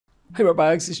Hey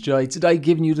ratbags, it's Jade. Today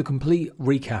giving you the complete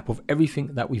recap of everything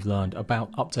that we've learned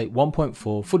about update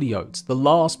 1.4 for the Yoked, the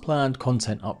last planned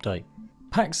content update.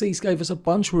 PAX East gave us a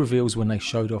bunch of reveals when they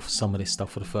showed off some of this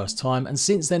stuff for the first time, and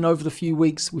since then over the few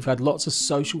weeks we've had lots of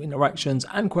social interactions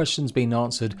and questions being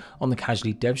answered on the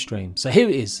Casually Dev stream. So here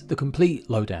it is, the complete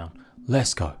lowdown.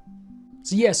 Let's go.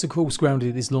 So yes, of course,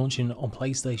 Grounded is launching on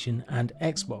PlayStation and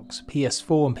Xbox,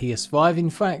 PS4 and PS5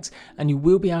 in fact, and you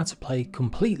will be able to play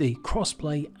completely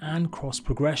cross-play and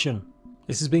cross-progression.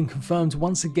 This has been confirmed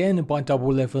once again by Double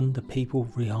 11, the people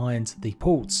behind the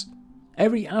ports.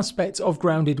 Every aspect of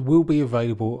Grounded will be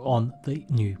available on the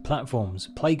new platforms.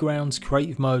 Playgrounds,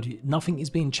 creative mode, nothing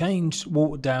is being changed,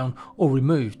 watered down or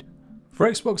removed. For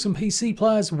Xbox and PC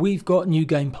players, we've got New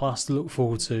Game Plus to look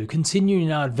forward to, continuing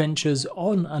our adventures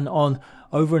on and on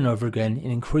over and over again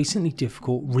in increasingly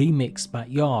difficult remixed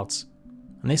backyards.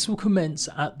 And this will commence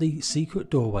at the secret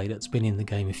doorway that's been in the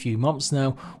game a few months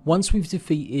now, once we've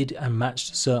defeated and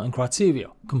matched certain criteria,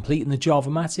 completing the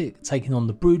Java-matic, taking on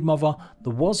the Broodmother, the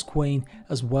Was Queen,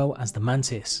 as well as the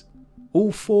Mantis.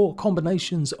 All four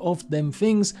combinations of them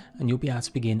things, and you'll be able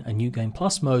to begin a New Game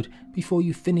Plus mode before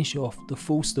you finish off the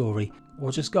full story,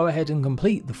 or just go ahead and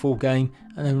complete the full game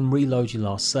and then reload your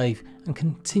last save and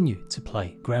continue to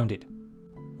play Grounded.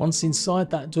 Once inside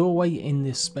that doorway in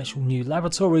this special new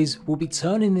laboratories, we'll be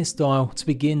turning this dial to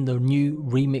begin the new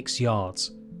Remix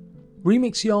Yards.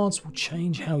 Remix Yards will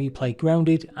change how you play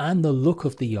Grounded and the look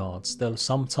of the yards. They'll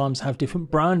sometimes have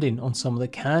different branding on some of the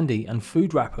candy and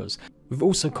food wrappers, with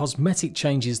also cosmetic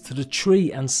changes to the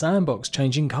tree and sandbox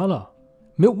changing colour.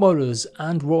 Milk molars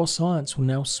and raw science will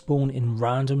now spawn in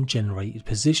random generated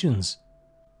positions.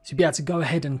 So you'll be able to go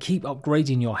ahead and keep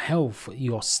upgrading your health,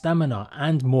 your stamina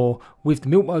and more with the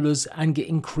milk molars and get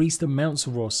increased amounts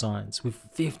of raw science, with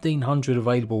 1500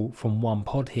 available from one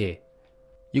pod here.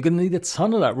 You're going to need a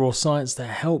ton of that raw science to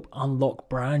help unlock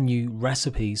brand new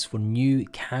recipes for new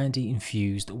candy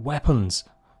infused weapons.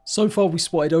 So far we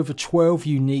spotted over 12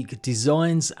 unique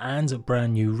designs and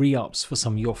brand new re-ups for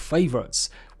some of your favourites.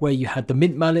 Where you had the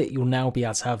mint mallet, you'll now be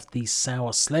able to have the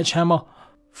sour sledgehammer,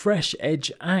 fresh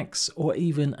edge axe, or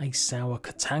even a sour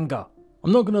katanga.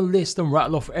 I'm not going to list and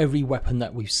rattle off every weapon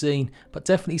that we've seen, but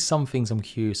definitely some things I'm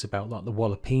curious about, like the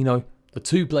Wallapino, the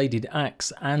two-bladed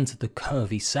axe and the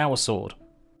curvy sour sword.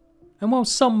 And while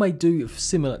some may do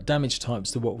similar damage types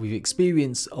to what we've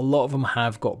experienced, a lot of them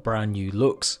have got brand new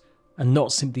looks, and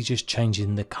not simply just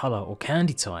changing the colour or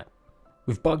candy type.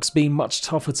 With bugs being much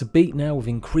tougher to beat now with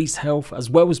increased health as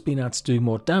well as being able to do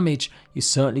more damage, you're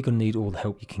certainly going to need all the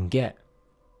help you can get.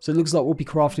 So it looks like we'll be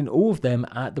crafting all of them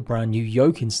at the brand new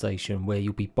Yoking station, where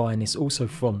you'll be buying this also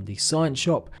from the science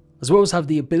shop, as well as have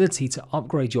the ability to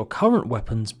upgrade your current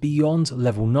weapons beyond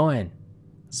level 9.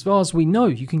 As far as we know,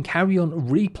 you can carry on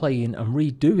replaying and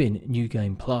redoing New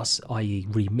Game Plus, i.e.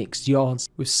 remixed yards,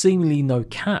 with seemingly no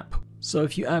cap. So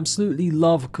if you absolutely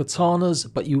love katanas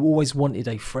but you always wanted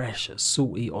a fresh,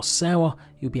 salty or sour,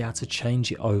 you'll be able to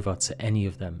change it over to any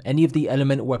of them. Any of the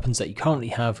elemental weapons that you currently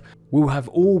have will have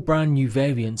all brand new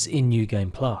variants in New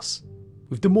Game Plus.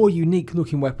 With the more unique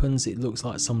looking weapons, it looks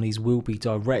like some of these will be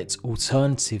direct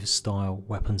alternative style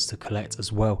weapons to collect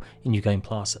as well in New Game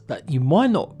Plus that you might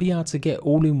not be able to get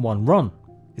all in one run.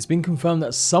 It's been confirmed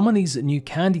that some of these new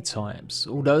candy types,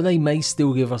 although they may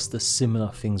still give us the similar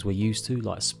things we're used to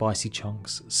like spicy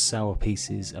chunks, sour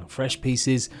pieces and fresh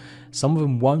pieces, some of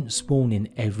them won't spawn in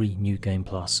every New Game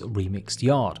Plus remixed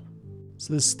yard.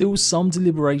 So there's still some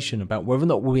deliberation about whether or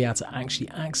not we'll be able to actually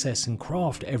access and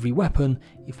craft every weapon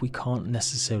if we can't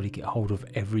necessarily get hold of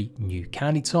every new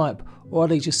candy type, or are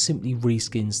they just simply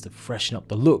reskins to freshen up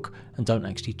the look and don't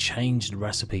actually change the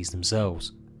recipes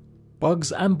themselves.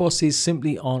 Bugs and bosses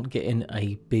simply aren't getting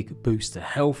a big boost to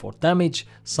health or damage,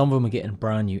 some of them are getting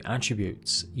brand new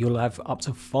attributes. You'll have up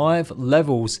to 5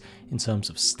 levels in terms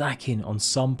of stacking on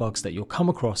some bugs that you'll come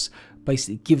across,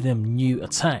 basically giving them new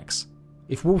attacks.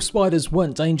 If wolf spiders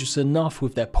weren't dangerous enough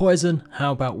with their poison,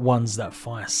 how about ones that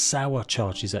fire sour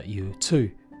charges at you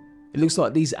too? It looks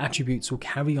like these attributes will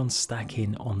carry on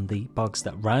stacking on the bugs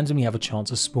that randomly have a chance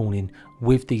of spawning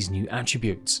with these new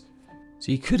attributes.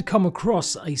 So you could come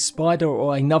across a spider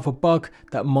or another bug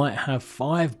that might have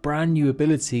 5 brand new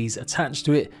abilities attached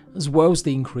to it, as well as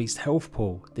the increased health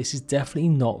pool. This is definitely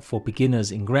not for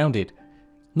beginners in Grounded.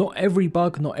 Not every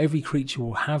bug, not every creature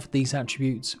will have these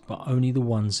attributes, but only the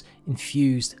ones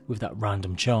infused with that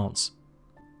random chance.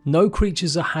 No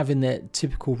creatures are having their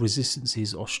typical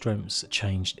resistances or strengths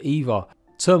changed either.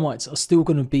 Termites are still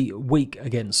going to be weak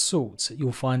against salt.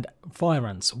 You'll find fire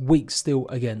ants weak still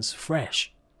against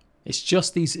fresh. It's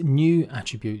just these new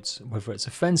attributes, whether it's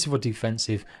offensive or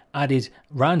defensive, added,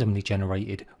 randomly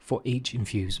generated for each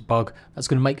infused bug, that's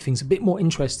going to make things a bit more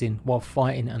interesting while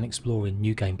fighting and exploring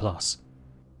New Game Plus.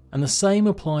 And the same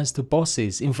applies to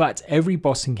bosses. In fact, every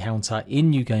boss encounter in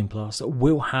New Game Plus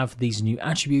will have these new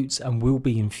attributes and will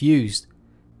be infused.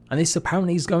 And this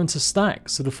apparently is going to stack.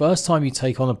 So the first time you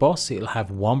take on a boss, it'll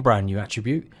have one brand new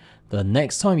attribute. The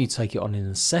next time you take it on in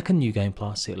the second New Game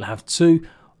Plus, it'll have 2,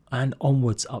 and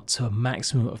onwards up to a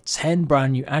maximum of 10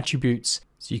 brand new attributes.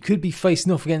 So you could be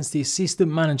facing off against the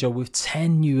assistant manager with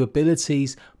 10 new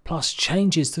abilities, plus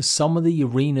changes to some of the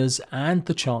arenas and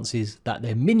the chances that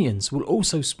their minions will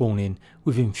also spawn in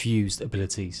with infused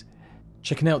abilities.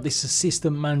 Checking out this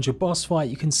assistant manager boss fight,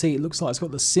 you can see it looks like it's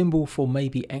got the symbol for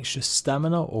maybe extra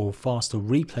stamina or faster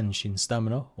replenishing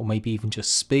stamina, or maybe even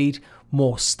just speed,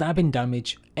 more stabbing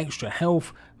damage, extra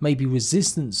health, maybe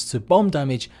resistance to bomb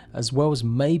damage, as well as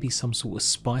maybe some sort of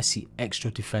spicy extra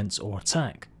defense or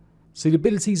attack. So the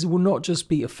abilities will not just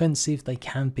be offensive, they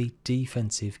can be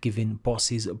defensive, giving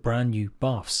bosses brand new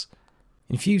buffs.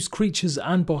 Infused creatures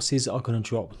and bosses are going to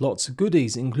drop lots of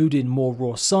goodies, including more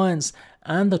raw science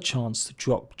and the chance to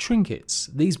drop trinkets.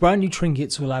 These brand new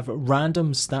trinkets will have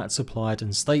random stats applied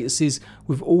and statuses,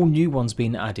 with all new ones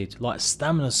being added, like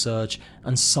Stamina Surge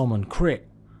and Summon Crit.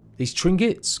 These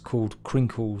trinkets, called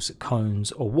crinkles,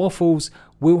 cones or waffles,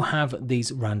 will have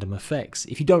these random effects.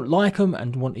 If you don't like them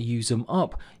and want to use them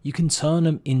up, you can turn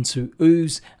them into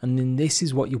ooze, and then this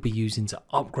is what you'll be using to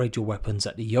upgrade your weapons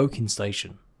at the yoking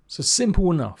station. So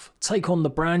simple enough, take on the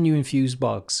brand new infused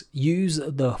bugs, use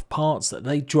the parts that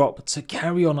they drop to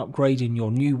carry on upgrading your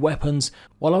new weapons,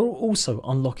 while also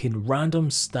unlocking random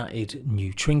statted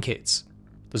new trinkets.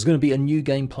 There's going to be a New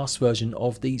Game Plus version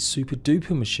of the Super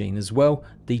Duper machine as well,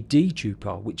 the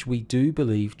D-Duper, which we do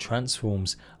believe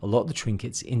transforms a lot of the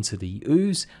trinkets into the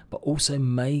ooze, but also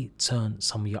may turn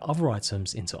some of your other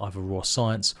items into either raw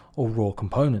science or raw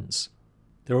components.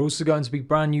 There are also going to be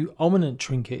brand new Ominent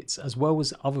trinkets, as well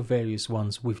as other various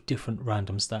ones with different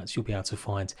random stats you'll be able to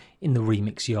find in the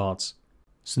remix yards.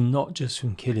 So not just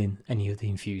from killing any of the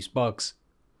infused bugs.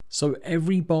 So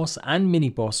every boss and mini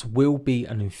boss will be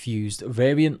an infused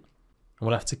variant. And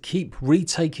we'll have to keep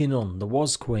retaking on the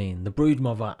Was Queen, the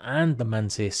Broodmother and the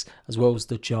Mantis, as well as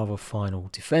the Java Final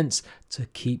Defense, to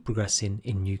keep progressing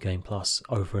in New Game Plus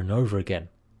over and over again.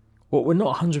 What we're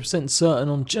not 100% certain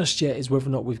on just yet is whether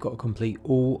or not we've got to complete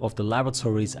all of the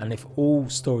laboratories and if all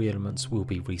story elements will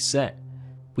be reset.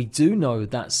 We do know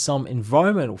that some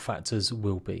environmental factors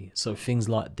will be, so things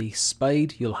like the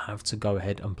spade you'll have to go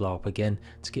ahead and blow up again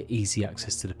to get easy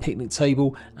access to the picnic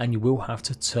table, and you will have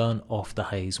to turn off the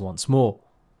haze once more.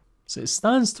 So it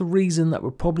stands to reason that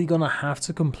we're probably going to have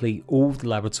to complete all of the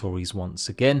laboratories once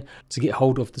again to get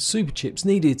hold of the super chips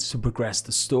needed to progress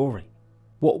the story.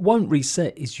 What won't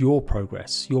reset is your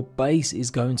progress. Your base is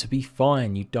going to be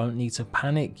fine. You don't need to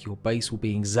panic. Your base will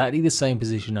be exactly the same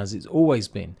position as it's always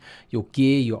been. Your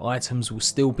gear, your items will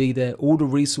still be there. All the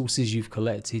resources you've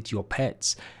collected, your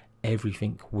pets,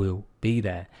 everything will be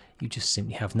there. You just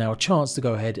simply have now a chance to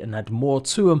go ahead and add more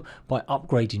to them by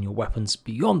upgrading your weapons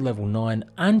beyond level 9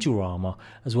 and your armor,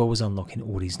 as well as unlocking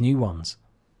all these new ones.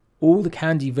 All the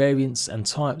candy variants and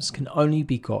types can only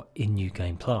be got in New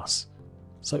Game Plus.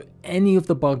 So any of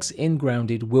the bugs in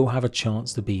Grounded will have a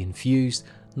chance to be infused.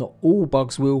 Not all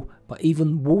bugs will, but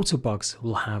even water bugs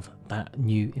will have that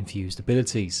new infused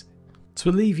abilities.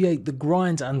 To alleviate the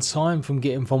grind and time from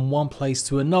getting from one place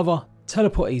to another,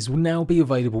 teleporties will now be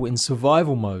available in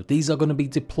survival mode. These are going to be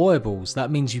deployables.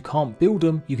 That means you can't build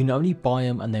them, you can only buy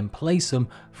them and then place them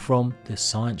from the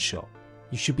science shop.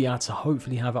 You should be able to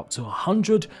hopefully have up to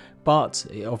 100, but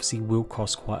it obviously will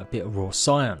cost quite a bit of raw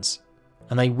science.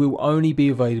 And they will only be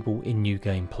available in New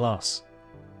Game Plus.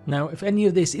 Now, if any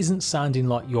of this isn't sounding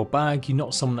like your bag, you're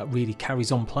not someone that really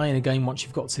carries on playing a game once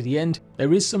you've got to the end,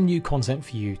 there is some new content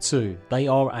for you too. They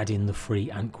are adding the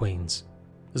free ant queens.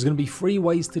 There's going to be 3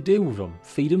 ways to deal with them.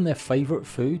 Feed them their favourite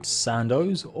food,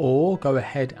 Sandos, or go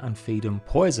ahead and feed them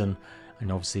poison,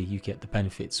 and obviously you get the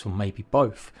benefits from maybe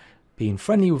both. Being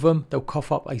friendly with them, they'll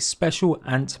cough up a special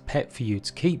ant pet for you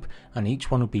to keep, and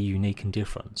each one will be unique and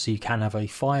different. So you can have a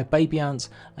fire baby ant,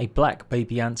 a black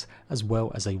baby ant, as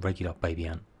well as a regular baby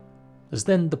ant. There's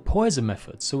then the poison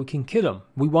method, so we can kill them.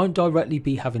 We won't directly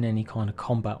be having any kind of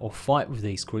combat or fight with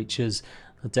these creatures.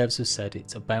 The devs have said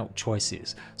it's about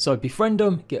choices. So befriend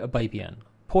them, get a baby ant.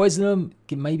 Poison them,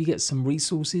 maybe get some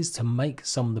resources to make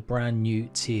some of the brand new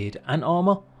tiered ant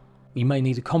armor. We may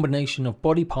need a combination of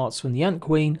body parts from the Ant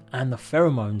Queen and the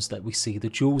pheromones that we see the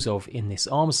jewels of in this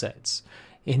armor sets.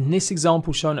 In this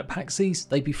example shown at PAX East,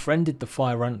 they befriended the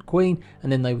Fire Ant Queen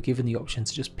and then they were given the option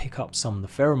to just pick up some of the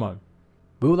pheromone.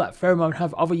 Will that pheromone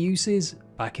have other uses?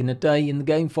 Back in the day in the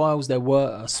game files there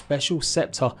were a special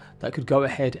scepter that could go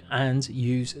ahead and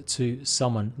use to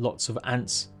summon lots of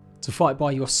ants to fight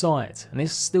by your side, and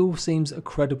this still seems a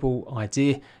credible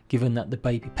idea given that the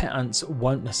baby pet ants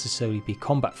won't necessarily be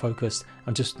combat focused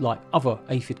and just like other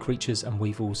aphid creatures and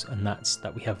weevils and gnats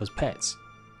that we have as pets.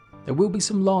 There will be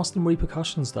some lasting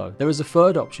repercussions though. There is a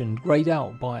third option grayed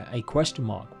out by a question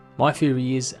mark. My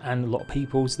theory is, and a lot of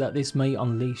people's, that this may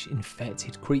unleash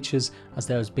infected creatures as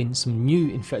there has been some new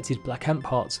infected black ant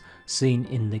parts seen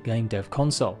in the game dev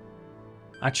console.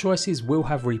 Our choices will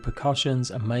have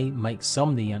repercussions and may make some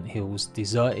of the ant hills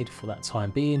deserted for that time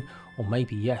being, or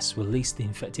maybe yes, release the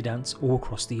infected ants all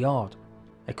across the yard.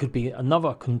 There could be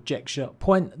another conjecture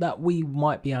point that we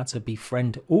might be able to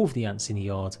befriend all of the ants in the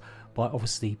yard by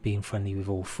obviously being friendly with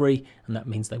all three, and that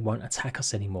means they won't attack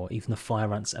us anymore, even the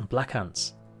fire ants and black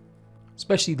ants.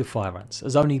 Especially the fire ants,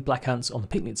 as only black ants on the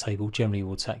picnic table generally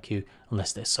will attack you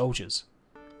unless they're soldiers.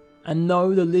 And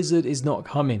no, the lizard is not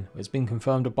coming. It's been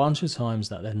confirmed a bunch of times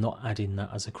that they're not adding that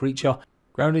as a creature.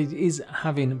 Grounded is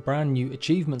having brand new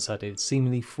achievements added,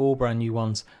 seemingly 4 brand new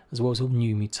ones, as well as a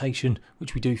new mutation,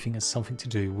 which we do think has something to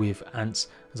do with ants,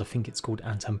 as I think it's called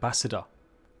Ant Ambassador.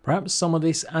 Perhaps some of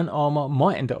this ant armour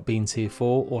might end up being tier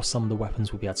 4, or some of the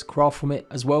weapons will be able to craft from it,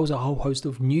 as well as a whole host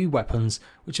of new weapons,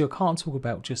 which I can't talk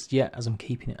about just yet as I'm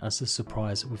keeping it as a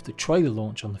surprise with the trailer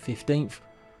launch on the 15th.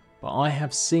 But I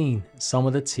have seen some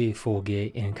of the tier 4 gear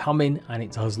incoming and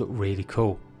it does look really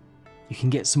cool. You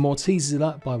can get some more teasers of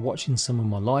that by watching some of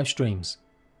my live streams.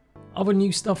 Other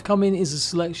new stuff coming is a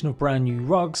selection of brand new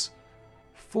rugs,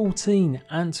 14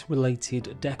 ant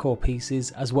related decor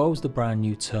pieces, as well as the brand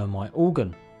new termite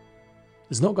organ.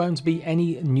 There's not going to be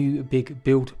any new big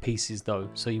build pieces though,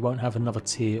 so you won't have another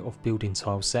tier of building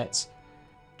tile sets,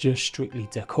 just strictly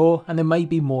decor, and there may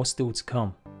be more still to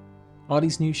come. Are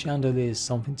these new chandeliers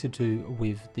something to do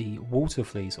with the water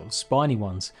fleas or the spiny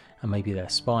ones, and maybe their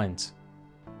spines?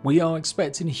 We are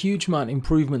expecting a huge amount of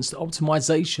improvements to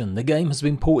optimization. The game has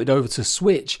been ported over to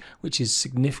Switch, which is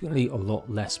significantly a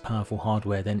lot less powerful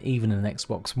hardware than even an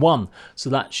Xbox One, so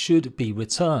that should be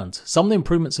returned. Some of the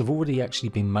improvements have already actually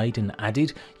been made and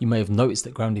added. You may have noticed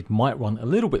that Grounded might run a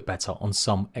little bit better on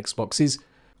some Xboxes.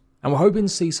 And we're hoping to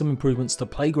see some improvements to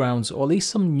playgrounds, or at least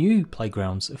some new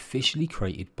playgrounds officially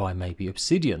created by maybe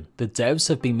Obsidian. The devs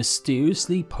have been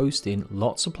mysteriously posting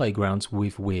lots of playgrounds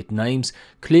with weird names,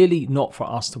 clearly not for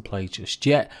us to play just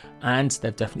yet, and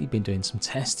they've definitely been doing some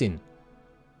testing.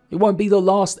 It won't be the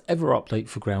last ever update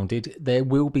for Grounded. There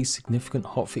will be significant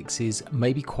hotfixes,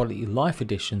 maybe quality of life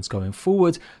additions going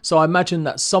forward, so I imagine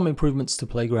that some improvements to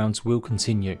playgrounds will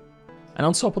continue. And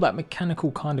on top of that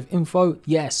mechanical kind of info,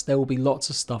 yes, there will be lots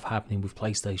of stuff happening with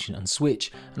PlayStation and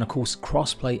Switch, and of course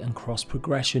crossplay and cross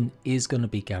progression is going to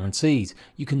be guaranteed.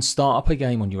 You can start up a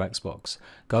game on your Xbox,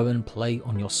 go and play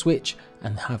on your Switch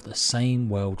and have the same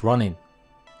world running.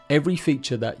 Every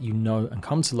feature that you know and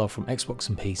come to love from Xbox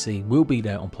and PC will be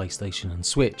there on PlayStation and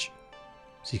Switch.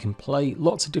 So you can play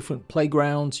lots of different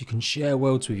playgrounds, you can share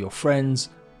worlds with your friends,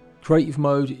 creative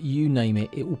mode, you name it,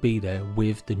 it will be there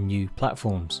with the new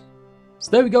platforms. So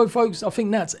there we go folks, I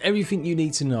think that's everything you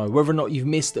need to know. Whether or not you've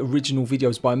missed original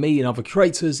videos by me and other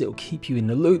creators, it will keep you in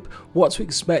the loop. What to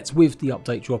expect with the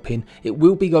update dropping. It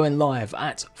will be going live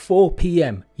at 4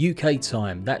 PM UK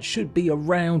time. That should be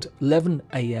around 11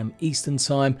 AM Eastern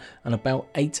time and about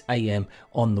 8 AM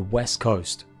on the West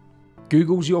Coast.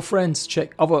 Google's your friend to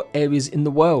check other areas in the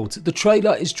world. The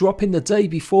trailer is dropping the day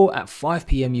before at 5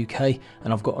 PM UK,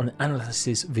 and I've got an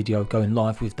analysis video going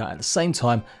live with that at the same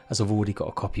time, as I've already got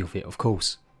a copy of it of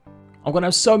course. I'm going to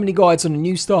have so many guides on the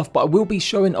new stuff, but I will be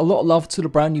showing a lot of love to the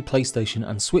brand new PlayStation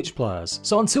and Switch players.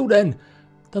 So until then,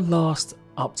 the last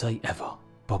update ever.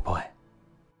 Bye bye.